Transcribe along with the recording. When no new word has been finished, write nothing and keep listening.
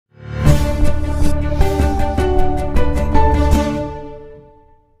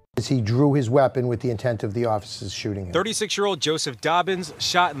He drew his weapon with the intent of the officers shooting him. 36-year-old Joseph Dobbins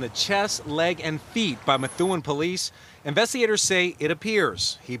shot in the chest, leg, and feet by Methuen police. Investigators say it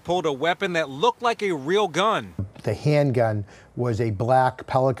appears he pulled a weapon that looked like a real gun. The handgun was a black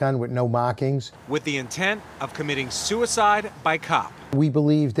pellet gun with no markings, with the intent of committing suicide by cop. We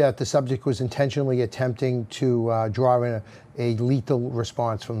believe that the subject was intentionally attempting to draw in a lethal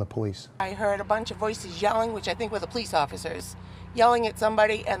response from the police. I heard a bunch of voices yelling, which I think were the police officers, yelling at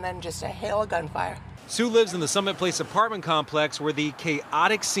somebody, and then just a hail of gunfire. Sue lives in the Summit Place apartment complex where the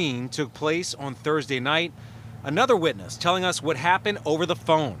chaotic scene took place on Thursday night. Another witness telling us what happened over the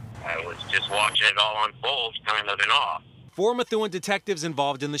phone. I was just watching it all unfold, kind of in awe. 4 Methuen detectives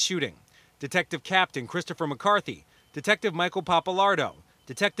involved in the shooting. Detective Captain Christopher McCarthy, Detective Michael Papalardo,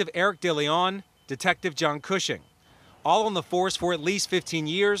 Detective Eric DeLeon, Detective John Cushing. All on the force for at least 15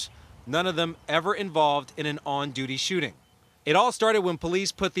 years, none of them ever involved in an on-duty shooting. It all started when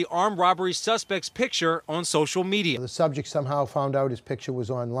police put the armed robbery suspect's picture on social media. The subject somehow found out his picture was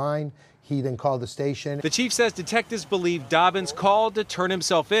online. He then called the station. The chief says detectives believe Dobbins called to turn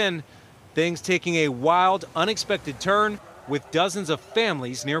himself in, things taking a wild, unexpected turn with dozens of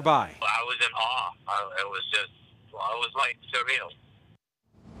families nearby. I was in awe. It was like surreal.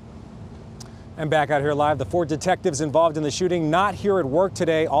 And back out here live, the 4 detectives involved in the shooting not here at work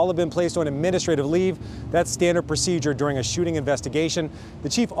today. All have been placed on administrative leave. That's standard procedure during a shooting investigation. The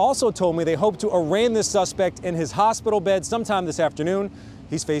chief also told me they hope to arraign this suspect in his hospital bed sometime this afternoon.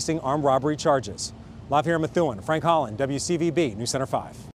 He's facing armed robbery charges. Live here in Methuen, Frank Holland, WCVB News Center 5.